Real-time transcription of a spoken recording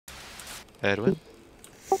Edwin.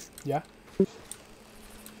 Yeah.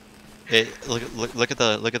 Hey, look at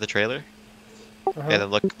the trailer, and then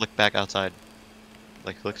look back outside.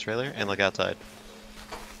 Like look trailer and look outside.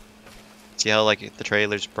 See how like the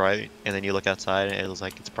trailer's bright, and then you look outside and it looks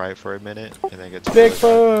like it's bright for a minute, and then it gets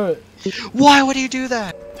Bigfoot! Why would you do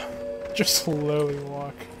that? Just slowly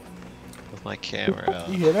walk. With my camera out.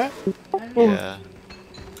 You hear that? Yeah.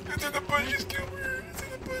 It's in the bushes, Gilbert! It's in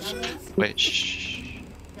the bushes! Wait, shh.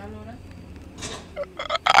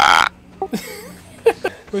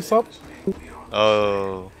 Wait, stop.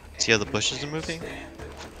 Oh. See how the bushes are moving?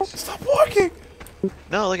 Stop walking!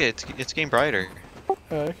 No, look at it. It's getting brighter. Oh,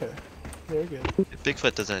 okay. Very good.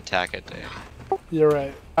 Bigfoot doesn't attack at day. You're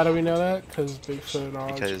right. How do we know that? Because Bigfoot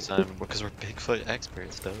knowledge. Because we're Bigfoot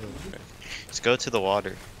experts, though. Let's go to the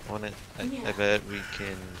water. I bet we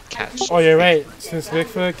can catch. Oh, you're right. Since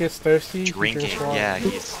Bigfoot gets thirsty, drinking. He drinks Yeah,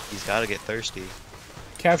 he's got to get thirsty.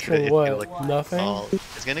 Capturing what? Nothing.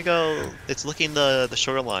 It's gonna go. It's looking the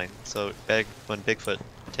shoreline. So when Bigfoot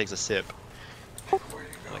takes a sip, I'm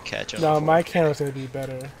gonna catch him. No, my camera's gonna be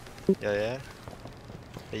better. Yeah.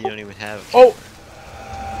 But you don't even have. Oh.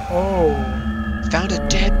 Found a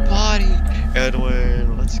dead body.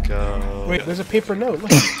 Edwin, let's go. Wait, there's a paper note.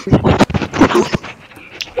 Look.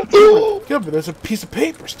 Yeah, but there's a piece of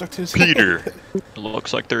paper stuck to his head. Peter, it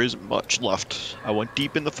looks like there isn't much left. I went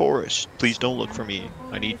deep in the forest. Please don't look for me.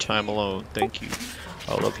 I need time alone. Thank you.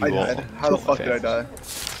 I love you all. How the fuck did I die?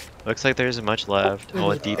 Looks like there isn't much left. I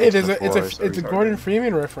went deep Hey, into the forest. it's a Gordon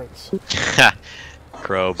Freeman reference.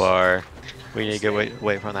 Crowbar. We need to get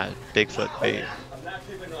away from that Bigfoot bait.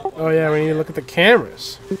 Oh yeah, we need to look at the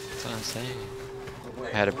cameras. That's what I'm saying.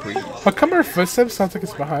 I had to breathe. How come our footsteps sounds like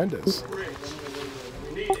it's behind us?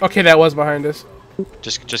 Okay, that was behind us.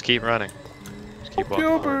 Just keep running. Just keep walking.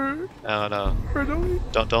 Gilbert. No.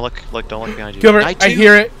 Don't look behind you. Gilbert, I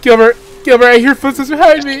hear it. Gilbert, I hear footsteps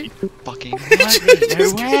behind me. Keep fucking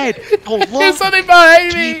running. Red. Don't look. There's something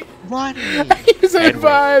behind me. Keep running. There's something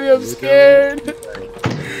behind me. I'm scared.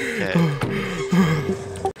 Okay.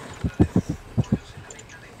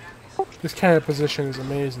 This kind of position is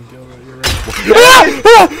amazing, Gilbert. You're right.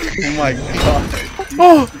 Oh my god.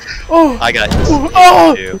 Oh! I got you.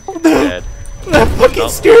 Oh! Dead. That fucking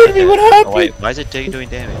scared me. What happened? Oh, wait, why is it doing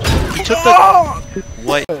damage? He took the.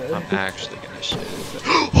 What? I'm actually gonna shit.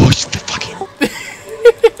 Oh, it's the fucking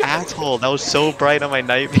asshole. That was so bright on my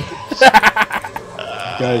night vision.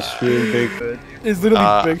 Guys, shooting Bigfoot. It's literally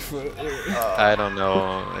Bigfoot. I don't know.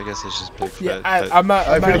 I guess it's just Bigfoot. Yeah, I'm not.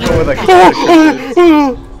 I'm gonna go with like. I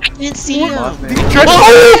didn't see him.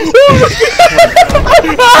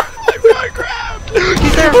 I grabbed.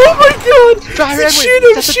 He's there. Oh my god!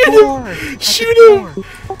 Shoot him!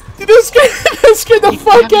 Dude, that scared the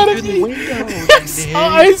fuck out of me. I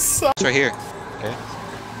saw. It's right here. Okay.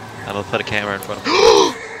 I'm gonna put a camera in front of him.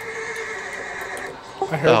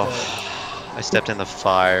 I heard that. I stepped in the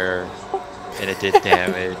fire, and it did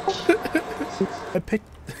damage. I picked.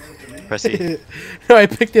 Press E. No, I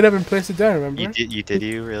picked it up and placed it down. Remember? You did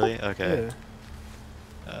you really? Okay.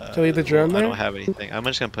 Yeah. Shall we leave the drone there? I don't have anything. I'm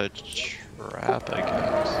just gonna put a trap, I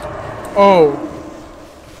guess. Oh.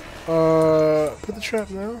 Put the trap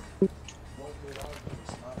now.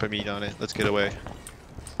 Put meat on it. Let's get away.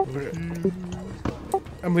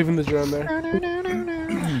 I'm leaving the drone there.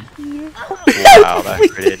 Wow, that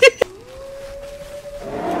critted.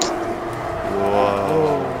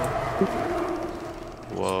 Whoa.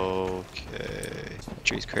 Whoa. Okay.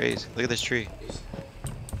 Tree's crazy. Look at this tree.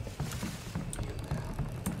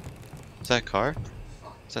 Is that a car?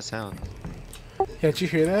 What's that sound? Yeah, did you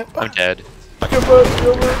hear that? I'm dead. Fuck him up,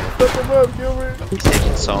 Gilbert! Fuck him up, Gilbert! He's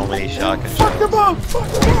taking so many shotgun Fuck shots. him up! Fuck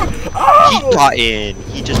him up! Ow! He got in.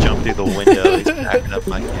 He just jumped through the window. He's backing up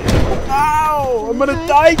my head. Ow! I'm gonna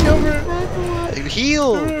die, Gilbert!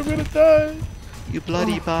 Heal! I'm gonna die! You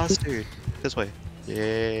bloody bastard. This way.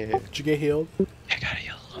 Yeah. Did you get healed? I gotta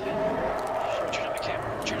heal. Turn on the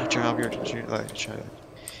camera. Turn off your try it.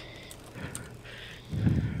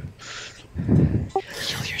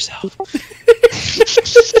 Heal yourself.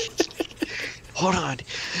 Hold on.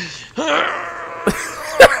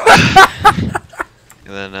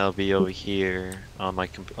 And then I'll be over here on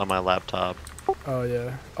my laptop. Oh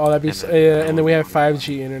yeah. Oh, that'd be so, yeah. And then we have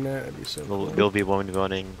 5G internet. That'd be so. We'll be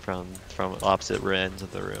running from opposite ends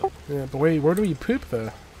of the room. Yeah, but wait, where do we poop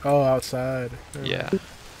though? Oh, outside. Yeah.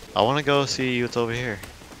 I want to go see what's over here,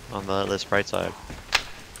 on this right side.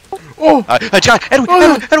 Oh! I tried. Edwin!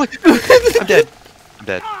 I'm dead. I'm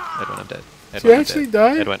dead. Edwin, I'm dead. Edwin, you actually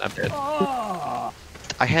died? Edwin, I'm dead.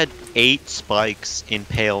 I had 8 spikes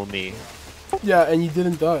impale me. Yeah, and you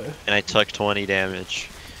didn't die. And I took 20 damage.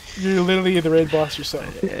 You're literally the raid boss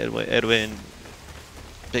yourself. Edwin,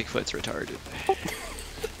 Bigfoot's retarded.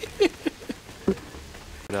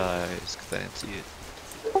 Eyes, 'cause I didn't see it.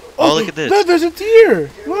 Oh, look at this. There's a deer.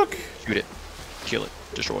 Look. Shoot it. Kill it.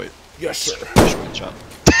 Destroy it. Yes, sir. Destroy the shot.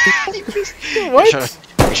 What?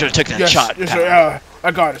 You should have took that shot. Yes, sir.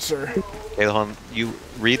 I got it, sir. Okay, hold on. You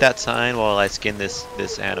read that sign while I skin this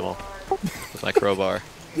animal with my crowbar.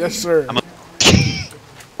 Yes, sir.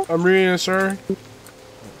 I'm reading it, sir.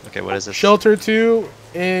 Okay, what is this? Shelter 2,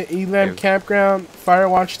 Elam Campground,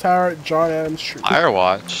 Firewatch Tower, John Adams Street.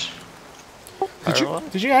 Firewatch.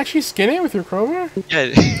 Did you actually skin it with your crowbar?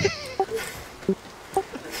 Yeah.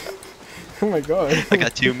 Oh my god. I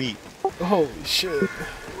got 2 meat. Holy shit.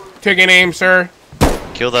 Taking aim, sir.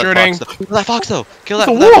 Kill that Shooting. fox though. Kill that fox though. Kill that,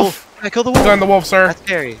 It's a that wolf. Yeah, kill the wolf. Gun the wolf, sir. That's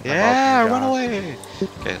scary. Yeah, run away.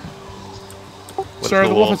 Okay. Sir,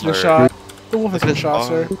 the wolf has been shot. The wolf has been shot,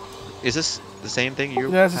 sir. Is this the same thing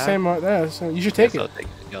you Yeah, it's the same. Yeah, you should take it.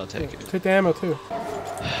 I'll take it. Take the ammo too.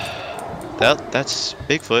 That's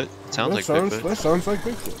Bigfoot. Sounds like Bigfoot. That sounds like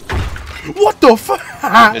Bigfoot. What the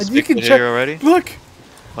fuck? Is You can Bigfoot check. here already? Look.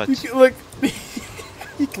 What? You can, look.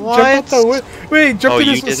 You can What? jump out the window. Wait, jump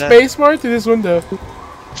through this space bar through this window.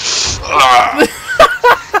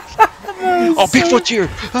 Oh, Bigfoot's here!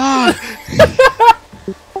 Ah!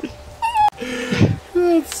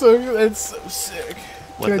 That's so sick.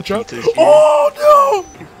 What Can I the jump? pizza's here? Oh no!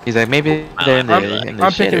 He's like, maybe they're in the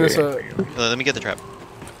I'm picking this shitter. up. Let me get the trap.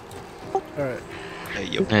 Alright. Hey,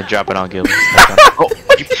 yo. I'm gonna drop it on Gilbert. Oh,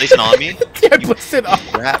 you placing on me? Yeah, place it on.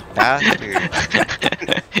 Rat bastard.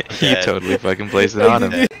 He totally fucking placed it on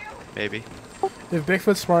him. Maybe. If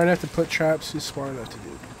Bigfoot's smart enough to put traps, he's smart enough to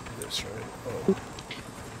do this, right? Oh.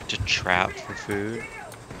 To trap for food?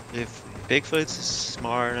 If Bigfoot's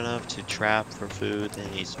smart enough to trap for food, then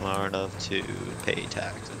he's smart enough to pay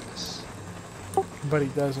taxes. But he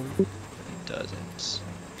doesn't. He doesn't.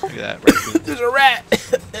 Look at that. Red There's a rat!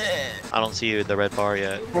 I don't see the red bar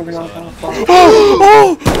yet. So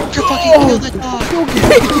Oh! you fucking killed the dog!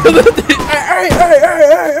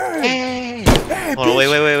 Hey! Hold on,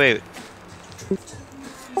 wait.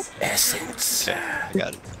 Essence. Okay, I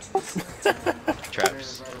got it.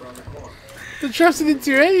 Traps. The traps didn't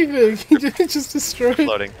do anything. He just destroyed.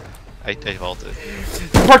 Floating. I vaulted.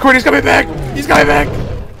 Parkour, he's coming back! He's coming back!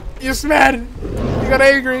 He's mad! He got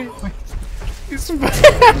angry! He's mad!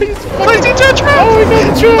 He's fucking trap! Oh, he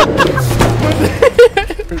got the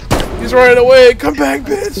trap! He's running away! Come back,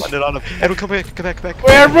 bitch! Landed on him. Edwin, come back.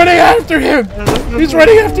 Wait, I'm running after him! He's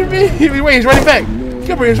running after me! Wait, he's running back!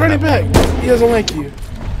 Gilbert, he's running back! He doesn't like you.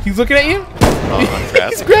 He's looking at you?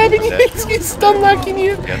 He's grabbing you! He's stun locking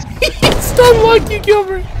you! Yes. He's stun locking you,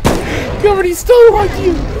 Gilbert! Gilbert, he's stun locking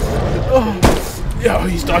you! Oh, yo,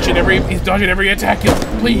 he's dodging every attack. Yo,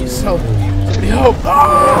 please help! Somebody help!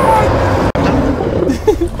 Ah!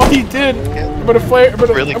 Oh, he did! I'm gonna flare. I'm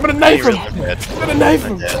gonna knife him! I'm gonna knife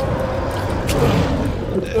him!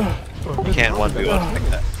 You can't 1v1 like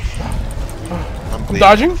that. I'm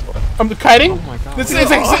dodging. I'm kiting. Oh my god. It's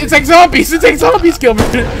like zombies. It's like zombies,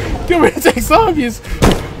 Gilbert. Gilbert, it's like zombies.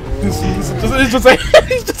 It's just like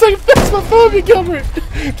Phasmophobia, Gilbert.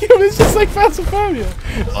 Gilbert, it's just like Phasmophobia.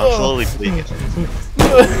 I'm slowly bleeding.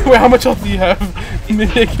 Wait, how much health do you have?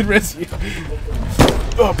 Maybe I can rescue.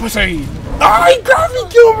 Oh, pussy! Ah, he grabbed me,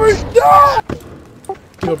 Gilbert! Ah!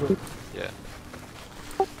 Gilbert. Yeah.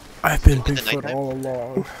 I've been Bigfoot all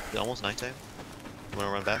along. It's almost nighttime. You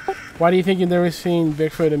wanna run back? Why do you think you've never seen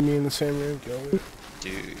Bigfoot and me in the same room, Gilbert?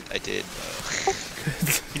 Dude, I did.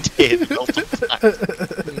 I did multiple times.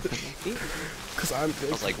 Because I'm Bigfoot.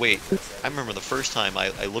 I was like, wait. I remember the first time I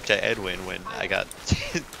looked at Edwin when I got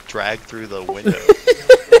dragged through the window.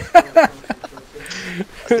 I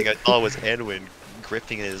think I thought it was Edwin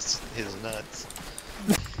gripping his nuts.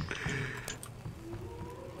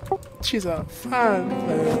 She's a fun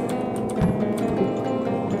thing.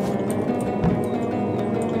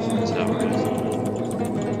 That's how it is.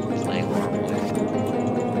 Flame warm.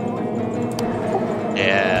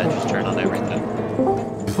 Yeah, just turn on everything.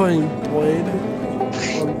 Playing Blade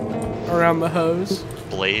around the hose.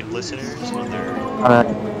 Blade listeners when they're...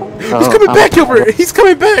 He's coming back, Gilbert! He's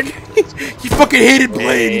coming back! He fucking hated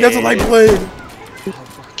Blade! He doesn't like Blade! We're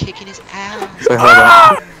kicking his ass! Wait, hold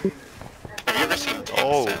on.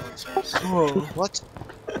 Oh. Whoa. What?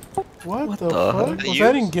 What the the fuck? heck? Was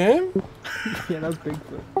that in game? Yeah, that was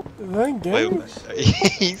Bigfoot. Is that in game? Wait,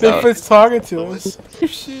 he's Bigfoot's talking to us.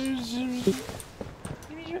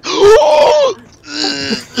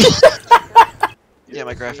 Yeah,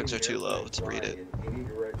 my graphics are too low. Let's read it.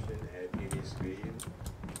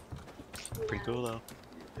 Pretty cool though.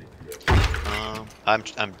 I'm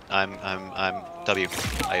W.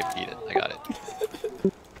 I beat it. I got it.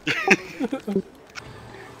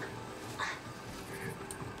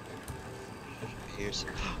 I hear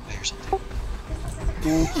something.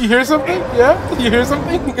 You hear something? Yeah? You hear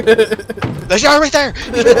something? There's y'all right there!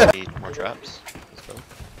 Need more traps. Let's go.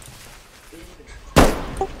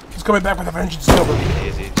 He's coming back with a vengeance, Gilbert.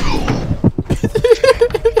 Easy.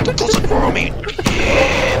 Don't follow me!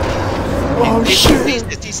 Oh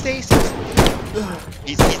shit! He stasis!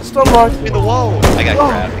 He's Stop locking in the wall! I got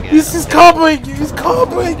grabbed again. This is cobbling! He's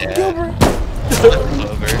cobbling! Yeah. Gilbert!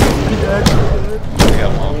 Over. Yeah, I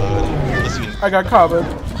got womboed. Listen, I got cobbled. I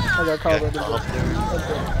got cobbled. up there.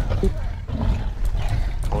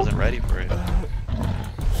 I wasn't ready for it.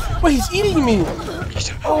 Wait, he's eating me!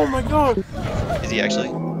 Oh my god! Is he actually?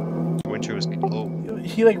 Winter was. Oh.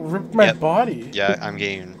 He like ripped my Yep. body. Yeah, I'm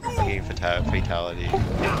getting fatality.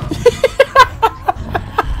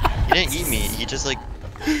 He didn't eat me. He just like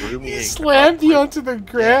threw me. He and slammed you onto the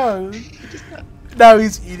ground. Now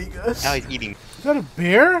he's eating us. Now he's eating. Is that a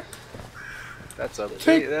bear? That's a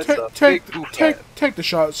Take, that's take, a take, big poop take, hat. take the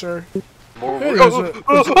shot, sir. More Hey, work. there's a-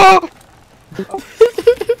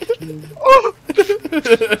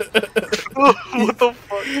 What the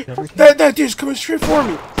fuck? That dude's coming straight for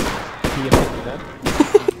me.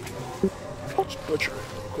 Just butcher it.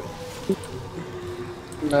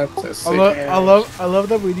 That's a I love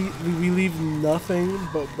that we leave nothing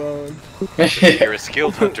but bone. You're a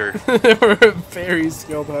skilled hunter. We're a very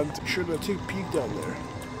skilled hunter. Should have take a peek down there.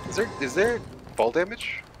 Is there fall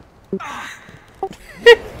damage?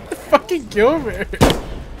 Fucking Gilbert.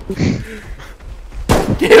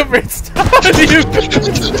 Gilbert, stop you!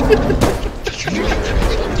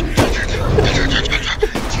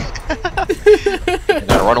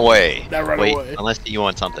 Now run away. Now run Wait, away. unless you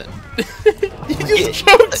want something. You just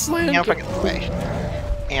choke slammed Yeah, him. fucking away.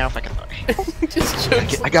 Yeah, fucking away. Just choke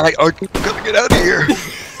slammed. I gotta get out of here. He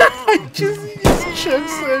just choke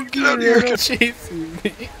slammed you and chasing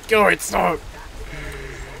me. Gilbert, stop.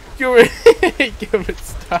 Gilbert, Gilbert,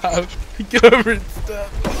 stop. Gilbert, stop.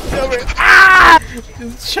 Gilbert, ah!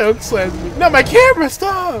 Just choke slammed me. No, my camera,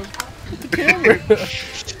 stop. The camera.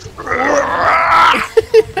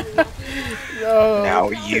 No. Now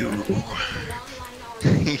you.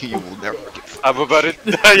 You will never get. I'm about to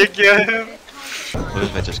die again. What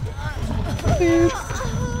if I just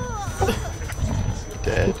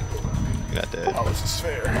dead? You're not dead. Oh, this is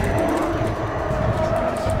fair.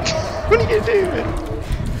 What are you gonna do?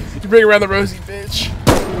 You bring around the rosy bitch.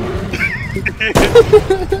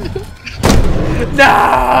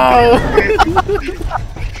 No!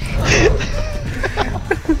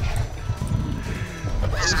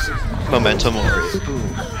 Momentum or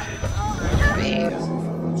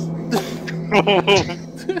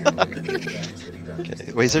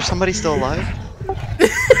okay. Wait, is there somebody still alive?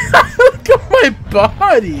 Look at my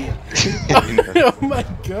body! Oh my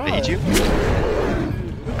god! Made you?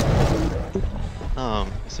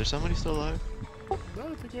 Is there somebody still alive? No,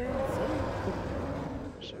 I think you're on the phone.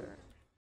 Sure.